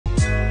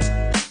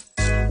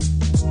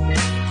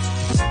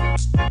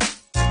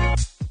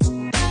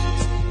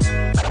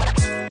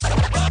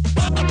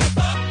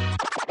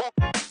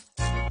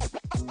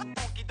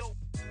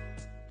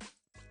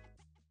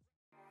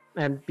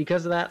And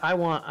because of that, I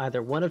want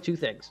either one of two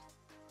things.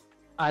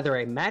 Either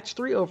a match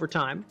 3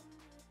 overtime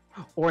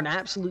or an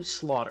absolute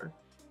slaughter.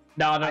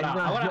 No.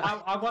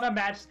 I want a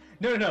match.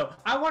 No.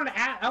 I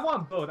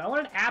want both. I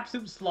want an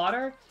absolute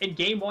slaughter in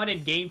game 1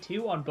 and game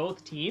 2 on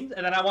both teams,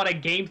 and then I want a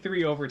game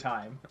 3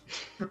 overtime.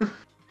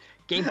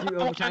 Game 3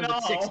 overtime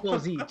with 6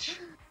 goals each.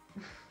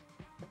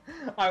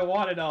 I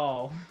want it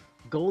all.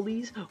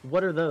 Goalies?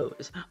 What are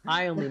those?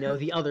 I only know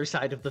the other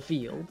side of the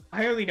field.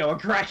 I only know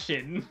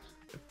aggression.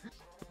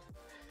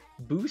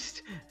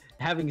 Boost?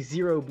 Having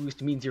 0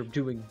 boost means you're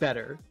doing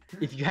better.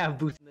 If you have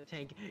boost in the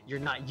tank, you're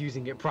not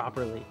using it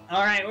properly.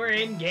 Alright, we're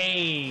in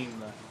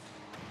game.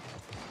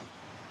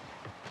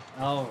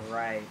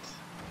 Alright.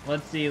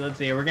 Let's see.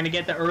 We're gonna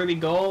get the early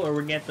goal, or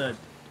we're gonna get the...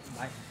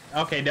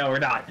 Okay, no, we're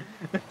not.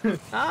 You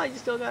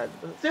still got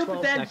still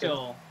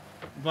potential. Seconds.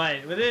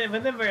 But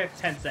within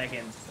 10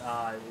 seconds,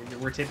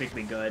 we're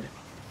typically good.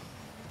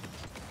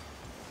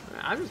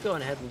 I'm just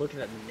going ahead and looking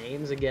at the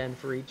names again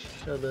for each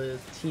of the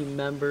team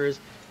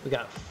members. We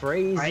got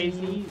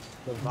Frazee,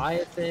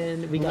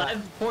 Leviathan. We got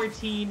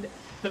 14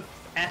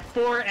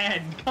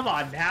 F4N. Come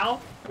on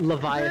now.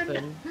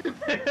 Leviathan.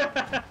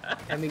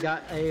 And we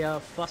got a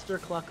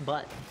Fuster Cluck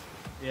Butt.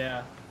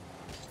 Yeah.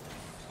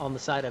 On the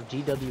side of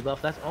GW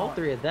Buff. That's all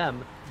 3 of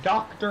them.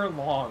 Dr.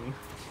 Long.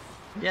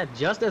 Yeah,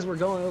 just as we're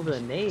going over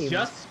the names.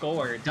 Just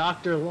scored.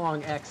 Dr.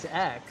 Long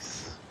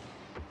XX.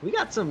 We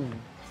got some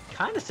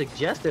kind of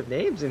suggestive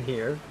names in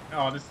here.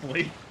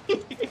 Honestly.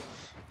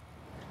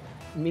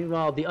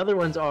 Meanwhile, the other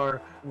ones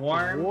are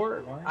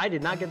War. I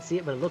did not get to see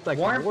it, but it looked like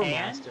War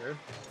Master.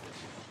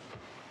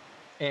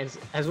 And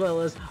as well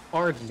as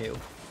Ardnu.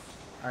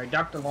 Alright,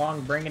 Dr.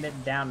 Long bringing it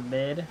down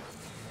mid.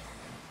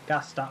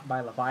 Got stopped by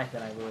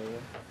Leviathan, I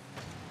believe.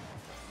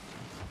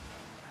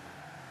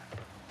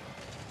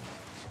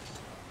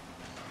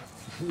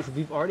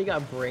 We've already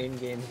got brain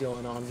games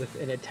going on with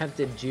an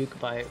attempted juke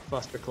by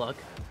Fuster Cluck.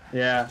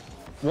 Yeah.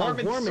 Warm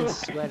and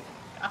Sweat.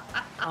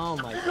 Oh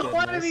my goodness.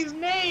 What are these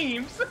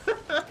names?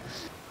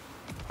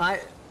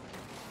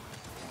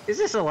 Is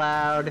this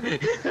allowed?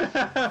 There's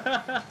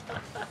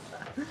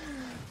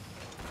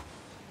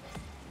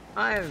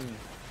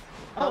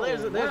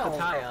the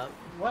tie-up.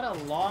 What a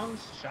long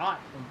shot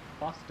from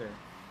Buster.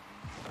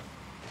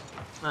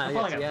 I'm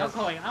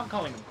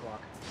calling him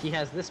Cluck. He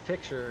has this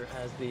picture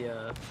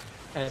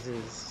as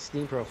his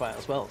Steam profile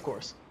as well, of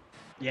course.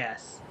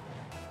 Yes.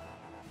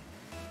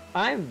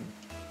 I'm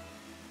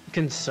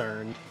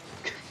concerned.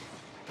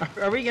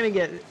 Are we gonna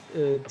get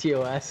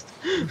TOS?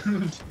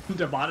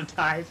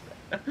 Demonetized.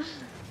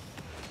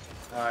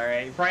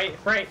 Alright,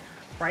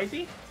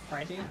 Frazee?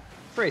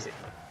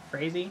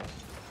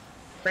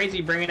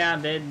 Frazee bringing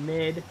down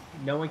mid.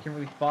 No one can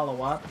really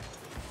follow up.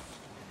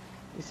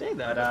 You say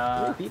that,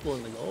 but 3 people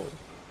in the goal.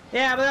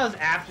 Yeah, but that was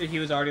after he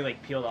was already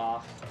like peeled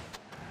off.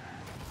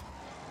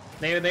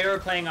 They were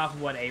playing off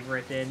of what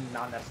Averett did,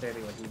 not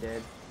necessarily what he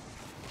did.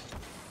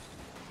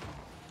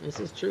 This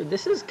is true.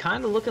 This is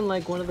kind of looking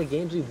like one of the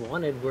games we've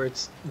wanted, where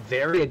it's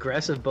very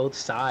aggressive both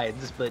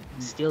sides, but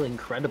still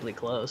incredibly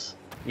close.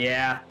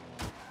 Yeah.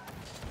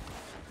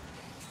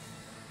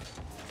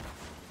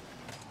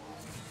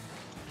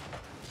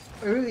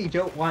 I really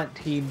don't want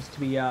teams to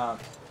be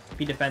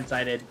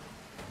defense-sided.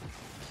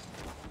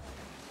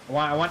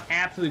 I want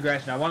absolute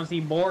aggression. I want to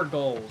see more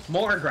goals,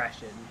 more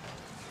aggression.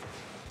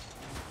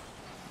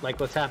 Like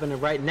what's happening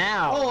right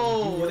now.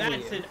 Oh,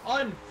 that's an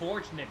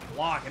unfortunate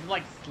block. It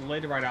like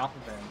slid right off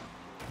of him.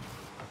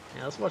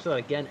 Yeah, let's watch that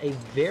again. A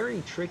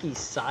very tricky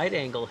side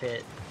angle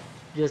hit.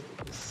 Just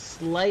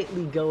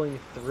slightly going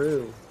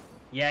through.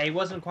 Yeah, he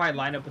wasn't quite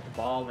lined up with the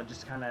ball and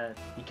just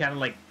he kind of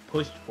like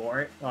pushed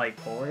forward and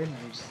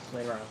just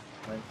slid right off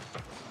of him.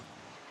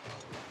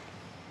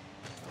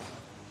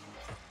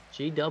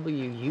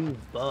 GWU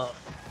buff.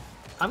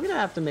 I'm gonna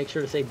have to make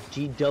sure to say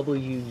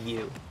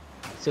GWU.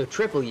 So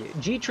triple U,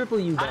 triple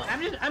U buff.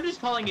 I'm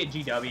just calling it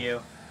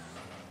GW.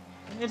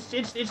 It's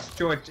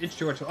George. It's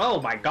George.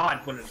 Oh my God!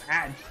 What is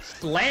that?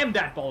 Slammed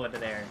that ball into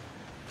there.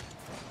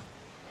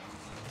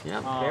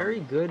 Yeah,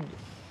 very good.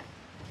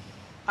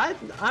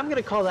 I'm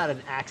gonna call that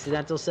an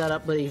accidental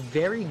setup, but a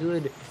very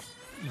good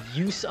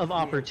use of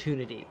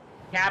opportunity.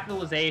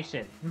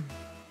 Capitalization.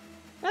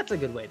 That's a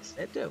good way to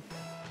say it too.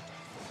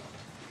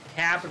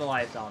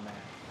 Capitalized on that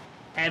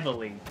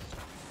heavily.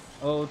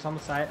 Oh, it's on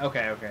the side.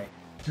 Okay.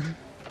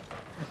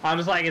 I'm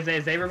just like, is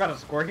Xavier about to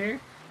score here?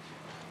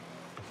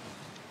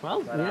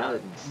 Well, but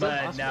no,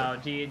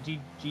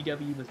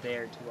 GW was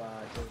there to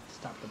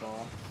stop the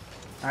ball.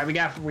 All right, we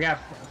got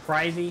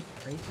Frazee.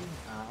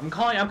 I'm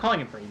calling him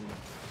Frazee.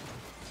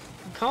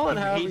 Call it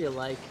however you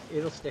like.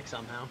 It'll stick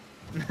somehow.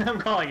 I'm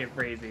calling it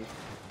Frazee.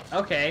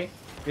 Okay,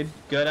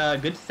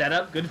 good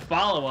setup, good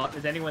follow up.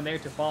 Is anyone there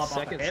to follow up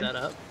Second off of him?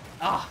 setup.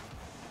 Ah,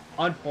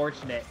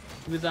 unfortunate.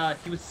 He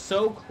was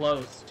so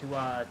close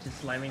to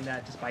slamming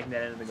that, to spiking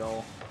that into the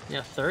goal.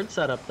 Yeah, third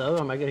setup though.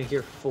 Am I gonna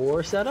hear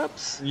 4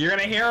 setups? You're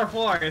gonna hear a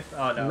 4th.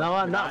 Oh no. No,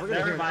 I'm not. We're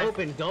gonna hear an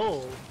open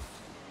goal.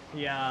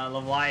 Yeah,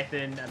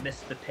 Leviathan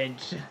missed the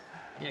pinch.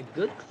 Yeah,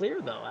 good clear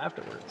though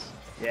afterwards.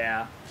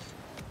 Yeah.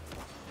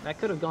 That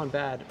could have gone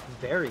bad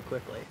very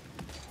quickly.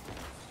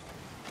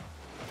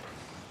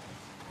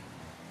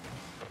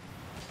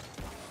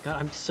 God,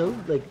 I'm so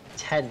like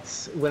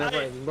tense whenever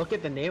I look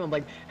at the name. I'm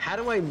like, how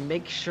do I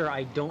make sure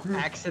I don't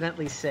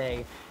accidentally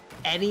say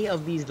any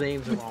of these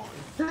names wrong?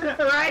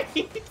 Right?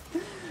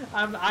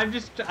 I'm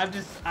just not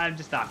gonna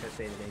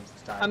say the names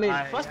this time. I mean,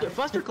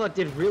 Fustercluck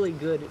did really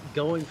good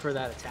going for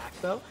that attack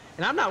though,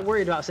 and I'm not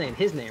worried about saying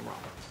his name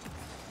wrong,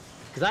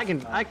 because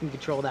I can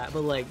control that.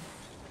 But like,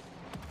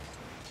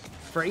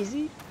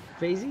 Frazy,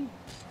 like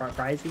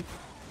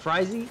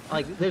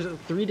there's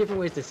 3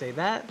 different ways to say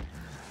that.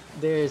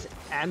 There's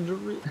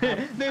Andrew.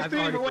 There's 3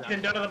 different ways,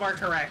 and none of them are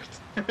correct.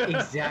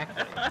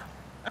 Exactly.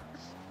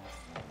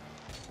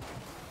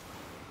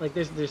 Like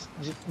there's just,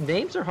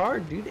 names are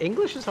hard, dude.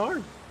 English is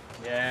hard.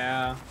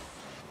 Yeah.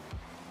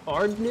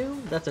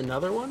 Ardnu, that's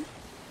another one.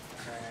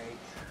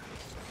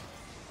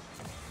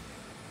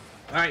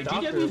 Alright,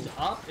 GW's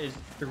up is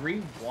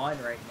 3-1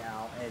 right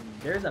now, and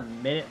there's a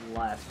minute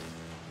left.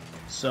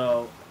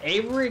 So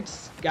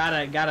Averett's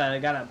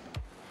gotta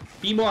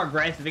be more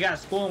aggressive. They gotta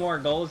score more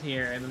goals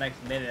here in the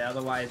next minute,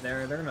 otherwise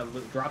they're gonna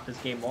drop this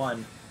game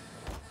 1.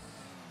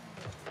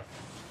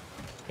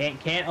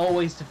 Can't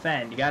always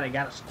defend. You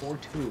gotta score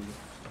 2.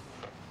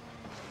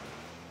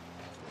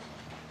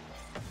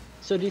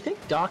 So do you think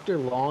Dr.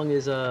 Long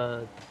is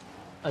a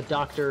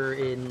doctor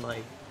in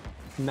like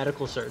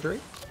medical surgery?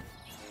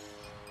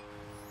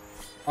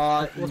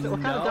 What kind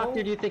of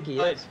doctor do you think he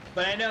is?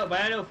 But I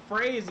know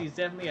Frazy's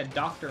definitely a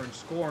doctor in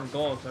scoring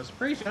goals, so I was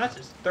pretty sure that's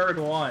his 3rd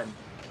one.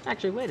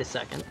 Actually, wait a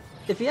second.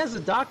 If he has a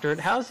doctorate,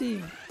 how's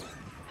he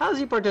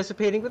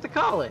participating with the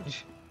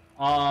college?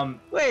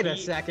 Wait a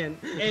second.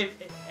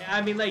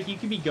 I mean, like, you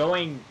could be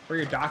going for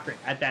your doctorate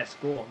at that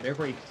school,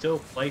 therefore you could still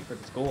play for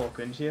the school,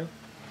 couldn't you?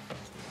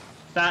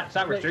 It's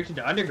not restricted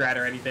to undergrad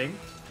or anything.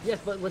 Yes,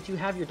 but once you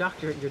have your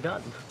doctorate, you're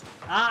done.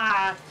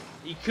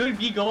 You could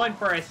be going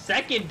for a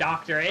 2nd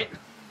doctorate.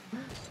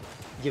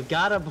 You've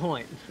got a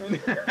point.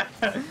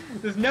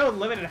 There's no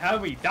limit on how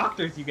many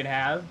doctors you can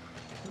have.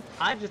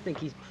 I just think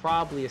he's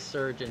probably a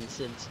surgeon,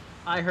 since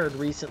I heard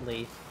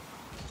recently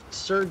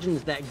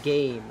surgeons that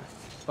game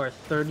are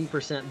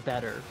 30%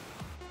 better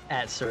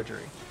at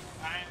surgery.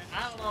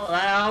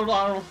 I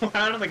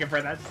don't think I've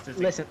heard that statistic.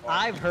 Listen,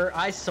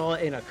 I saw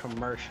it in a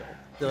commercial,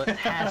 so it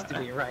has to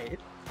be right.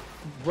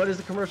 What is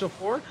the commercial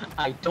for?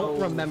 I don't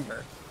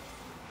remember.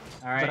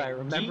 All right, but I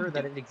remember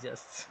that it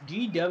exists.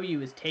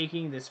 GW is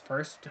taking this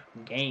first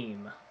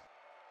game.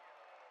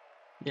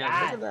 Yeah,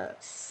 look at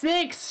that.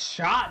 6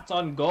 shots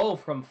on goal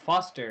from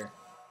Fuster.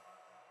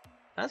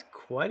 That's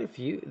quite a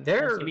few.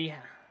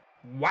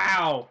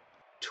 Wow.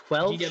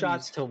 12 GW's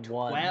shots to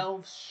 1.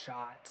 12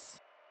 shots.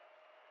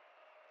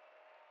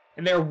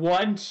 And their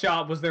 1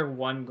 shot was their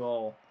 1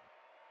 goal.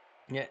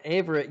 Yeah,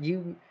 Averett,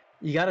 you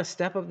got to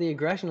step up the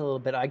aggression a little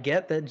bit. I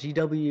get that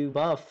GW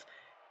buff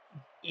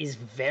is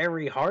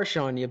very harsh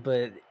on you,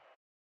 but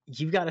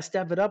you've got to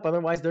step it up,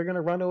 otherwise they're going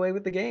to run away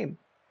with the game.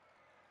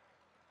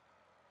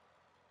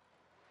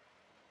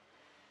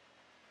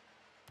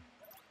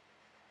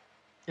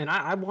 And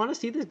I want to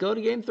see this go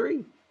to game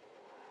 3.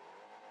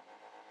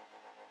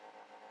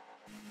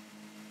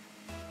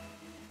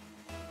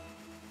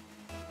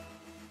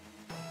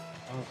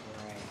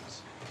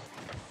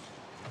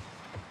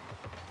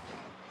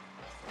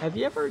 Have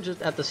you ever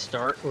just at the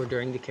start or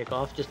during the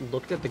kickoff just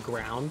looked at the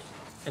ground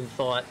and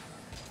thought,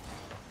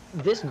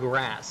 this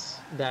grass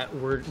that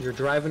you're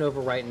driving over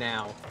right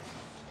now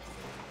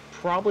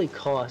probably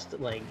cost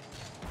like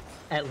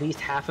at least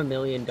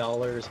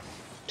 $500,000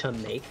 to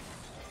make?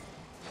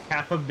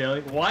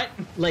 $500,000? What?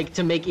 Like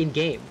to make in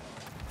game,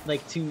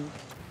 like to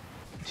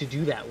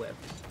do that with.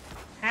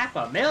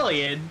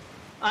 $500,000?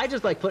 I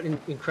just like putting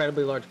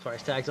incredibly large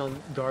price tags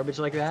on garbage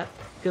like that,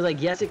 because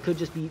like yes, it could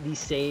just be the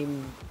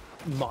same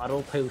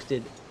model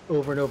posted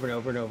over and over and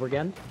over and over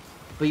again,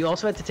 but you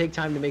also have to take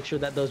time to make sure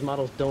that those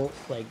models don't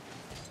like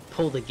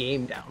pull the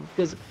game down,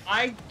 because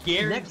I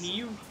guarantee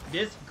you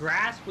this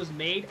grass was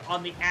made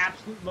on the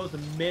absolute most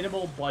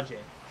minimal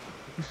budget.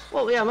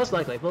 Well, yeah, most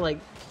likely, but like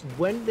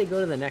when they go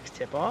to the next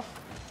tip-off,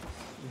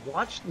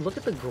 look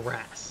at the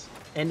grass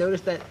and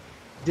notice that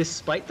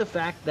despite the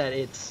fact that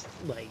it's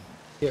like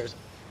there's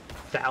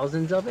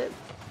thousands of it,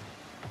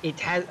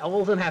 all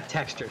of them have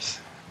textures.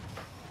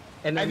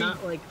 And they're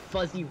not like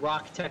fuzzy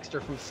rock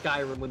texture from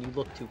Skyrim when you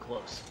look too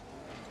close.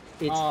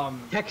 It's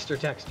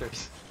textures.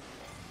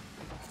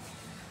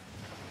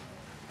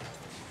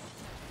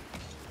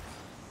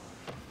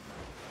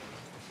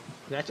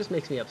 That just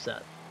makes me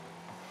upset.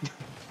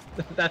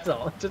 That's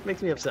all. It just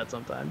makes me upset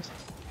sometimes.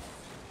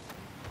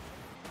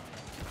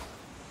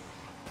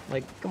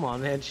 Like, come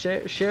on, man.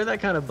 Share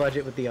that kind of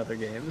budget with the other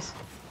games.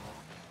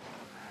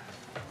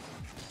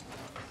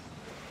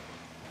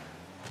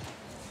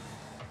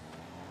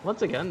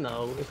 Once again,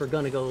 though, if we're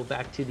going to go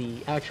back to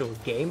the actual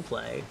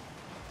gameplay,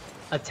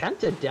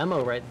 attempt a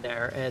demo right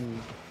there, and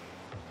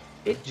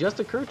it just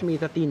occurred to me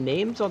that the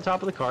names on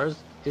top of the cars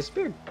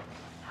disappeared.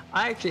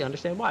 I actually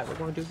understand why. We're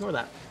going to ignore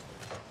that.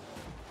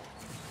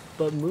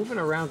 But moving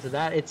around to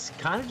that, it's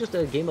kind of just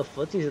a game of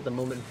footsies at the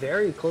moment.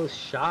 Very close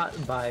shot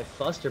by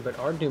Fuster, but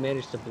Ardu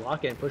managed to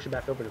block it and push it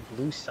back over to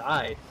blue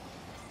side.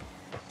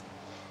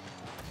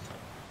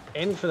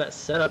 Aiming for that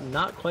setup,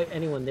 not quite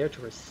anyone there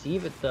to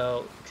receive it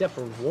though, except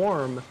for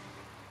Warm,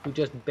 who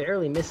just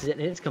barely misses it,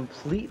 and it's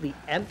completely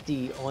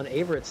empty on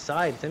Averett's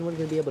side. Is anyone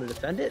going to be able to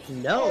defend it?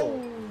 No!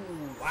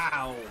 Oh,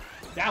 wow.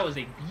 That was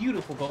a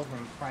beautiful goal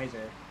from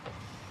Fraser.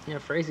 Yeah,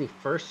 Frazee,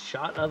 first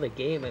shot of the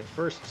game and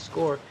first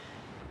score.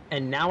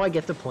 And now I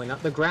get to point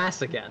out the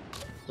grass again.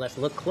 Let's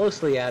look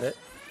closely at it.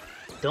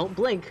 Don't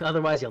blink,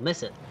 otherwise you'll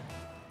miss it.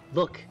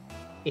 Look,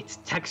 it's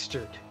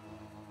textured.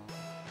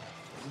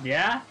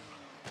 Yeah?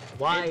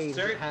 Why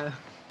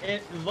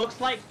It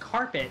looks like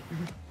carpet.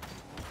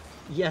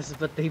 Yes,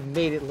 but they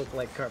made it look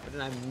like carpet,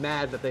 and I'm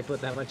mad that they put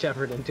that much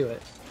effort into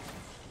it.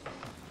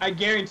 I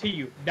guarantee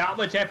you, not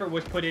much effort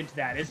was put into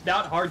that. It's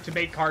not hard to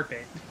make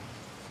carpet.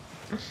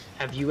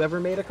 Have you ever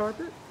made a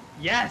carpet?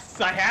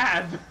 Yes, I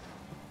have.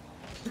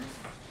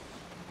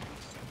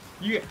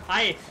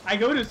 I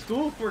go to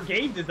school for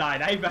game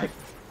design. I've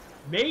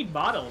made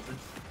models.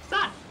 It's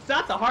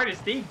not the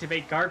hardest thing to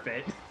make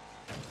carpet.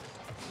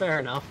 Fair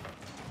enough.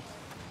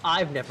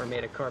 I've never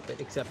made a carpet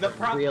except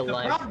for real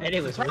life, and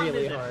it was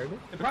really hard.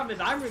 The problem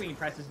is I'm really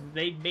impressed is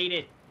they made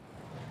it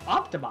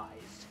optimized.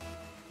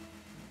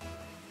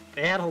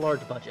 They had a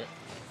large budget.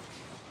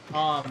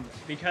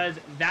 Because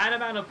that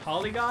amount of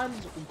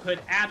polygons could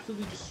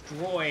absolutely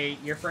destroy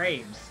your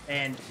frames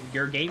and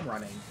your game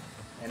running.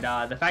 And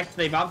the fact that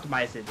they've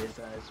optimized it is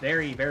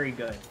very, very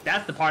good.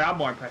 That's the part I'm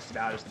more impressed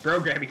about, is the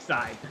programming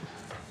side.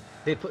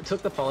 They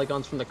took the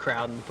polygons from the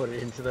crowd and put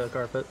it into the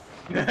carpet.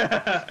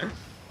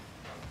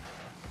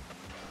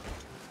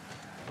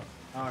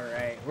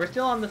 Alright, we're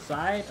still on the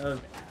side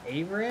of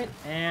Averett,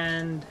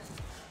 and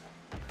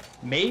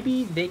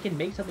maybe they can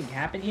make something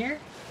happen here?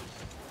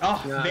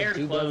 Oh, yeah,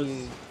 very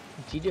close.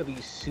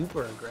 GW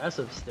super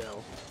aggressive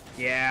still.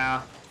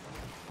 Yeah.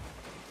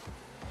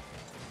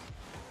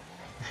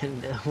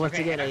 And once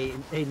again,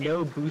 a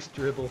no boost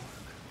dribble.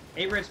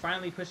 Averett's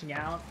finally pushing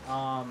out.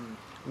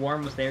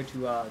 Warren was there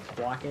to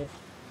block it.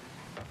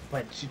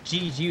 But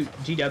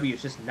GW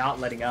is just not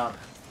letting up.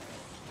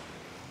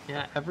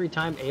 Yeah, every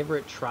time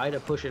Averett tried to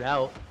push it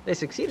out, they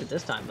succeeded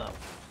this time though.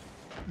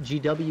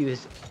 GW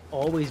has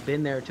always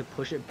been there to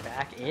push it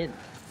back in.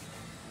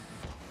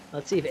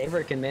 Let's see if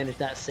Averett can manage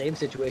that same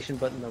situation,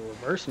 but in the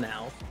reverse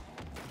now.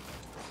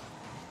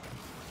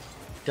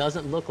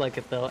 Doesn't look like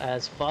it though,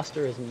 as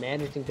Foster is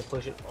managing to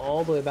push it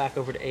all the way back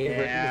over to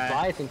Averett. Yeah.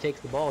 Leviathan takes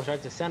the ball,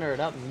 tries to center it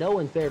up. No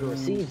one's there to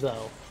receive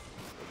though.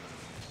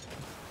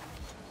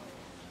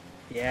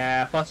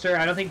 Yeah, Foster.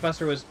 I don't think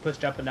Foster was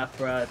pushed up enough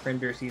for him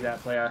to receive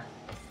that play.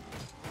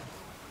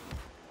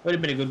 Would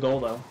have been a good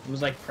goal though. It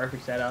was like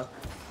perfect setup.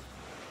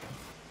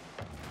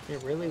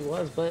 It really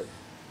was, but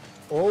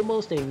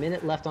almost a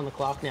minute left on the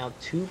clock now.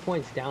 2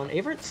 points down.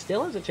 Averett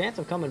still has a chance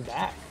of coming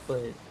back,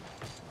 but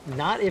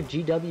not if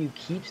GW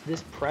keeps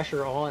this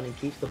pressure on and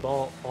keeps the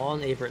ball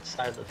on Averett's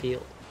side of the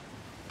field.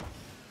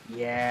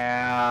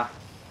 Yeah,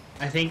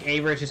 I think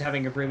Averett's just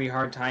having a really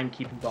hard time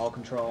keeping ball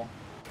control.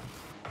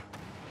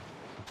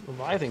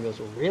 Leviathan goes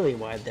really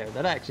wide there.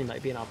 That actually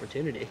might be an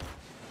opportunity.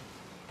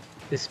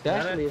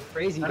 Especially if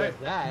Frazee does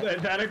that.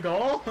 Is that a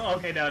goal?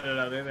 Okay,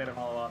 no, they made a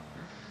follow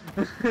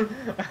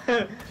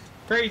up.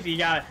 Crazy,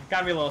 got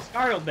me a little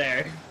startled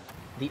there.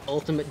 The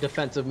ultimate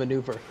defensive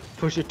maneuver.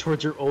 Push it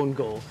towards your own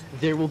goal.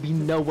 There will be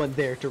no one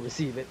there to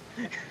receive it.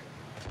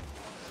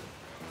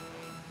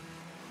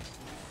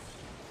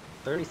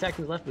 30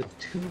 seconds left with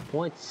 2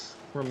 points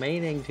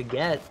remaining to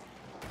get.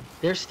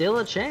 There's still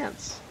a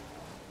chance.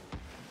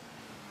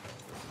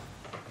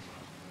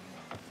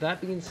 That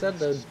being said,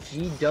 though,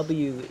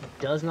 GW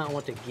does not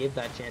want to give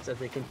that chance as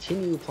they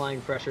continue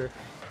applying pressure,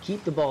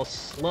 keep the ball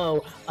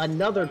slow.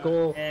 Another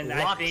goal and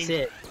locks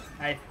it.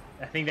 I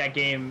think that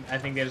game, I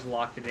think they just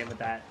locked it in with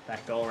that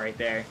goal right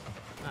there.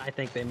 I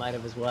think they might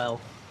have as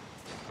well.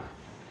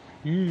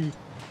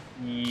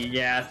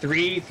 Yeah,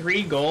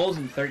 three goals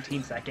in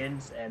 13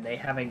 seconds, and they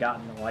haven't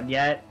gotten one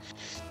yet.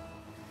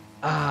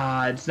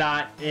 It's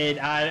not it.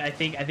 I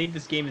think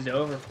this game is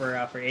over for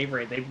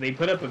Averett. They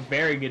put up a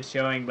very good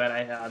showing,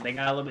 but they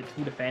got a little bit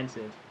too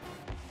defensive.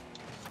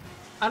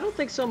 I don't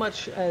think so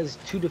much as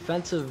too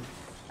defensive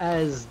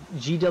as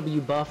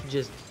GW Buff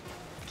just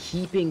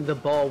keeping the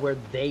ball where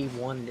they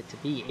wanted it to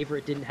be.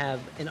 Averett didn't have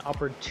an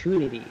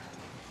opportunity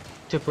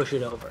to push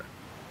it over.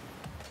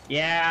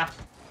 Yeah,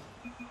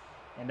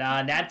 and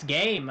that's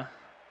game.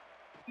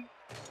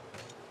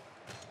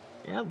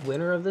 Yeah,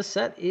 winner of the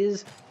set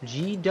is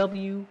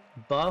GW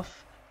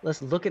Buff.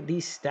 Let's look at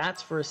these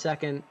stats for a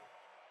second.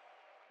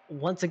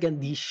 Once again,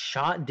 the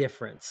shot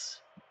difference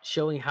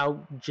showing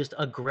how just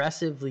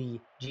aggressively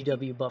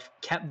GW Buff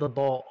kept the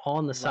ball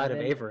on the side of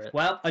Averett.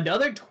 Well,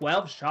 another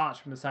 12 shots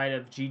from the side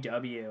of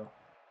GW.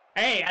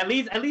 Hey, at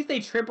least they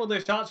tripled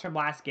their shots from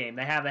last game.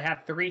 They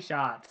have 3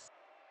 shots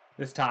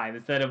this time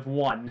instead of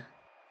 1.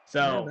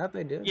 So, yeah, that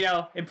they did. You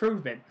know,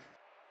 improvement.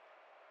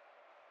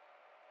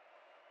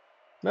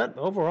 But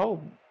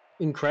overall,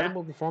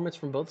 incredible performance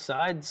from both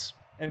sides.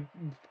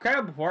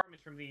 incredible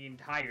performance from the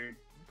entire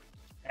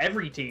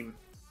every team.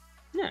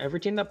 Yeah, every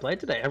team that played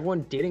today,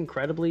 everyone did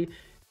incredibly.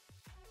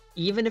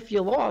 Even if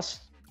you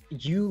lost,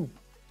 you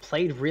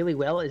played really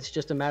well. It's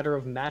just a matter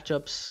of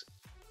matchups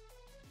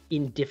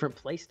in different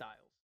play styles.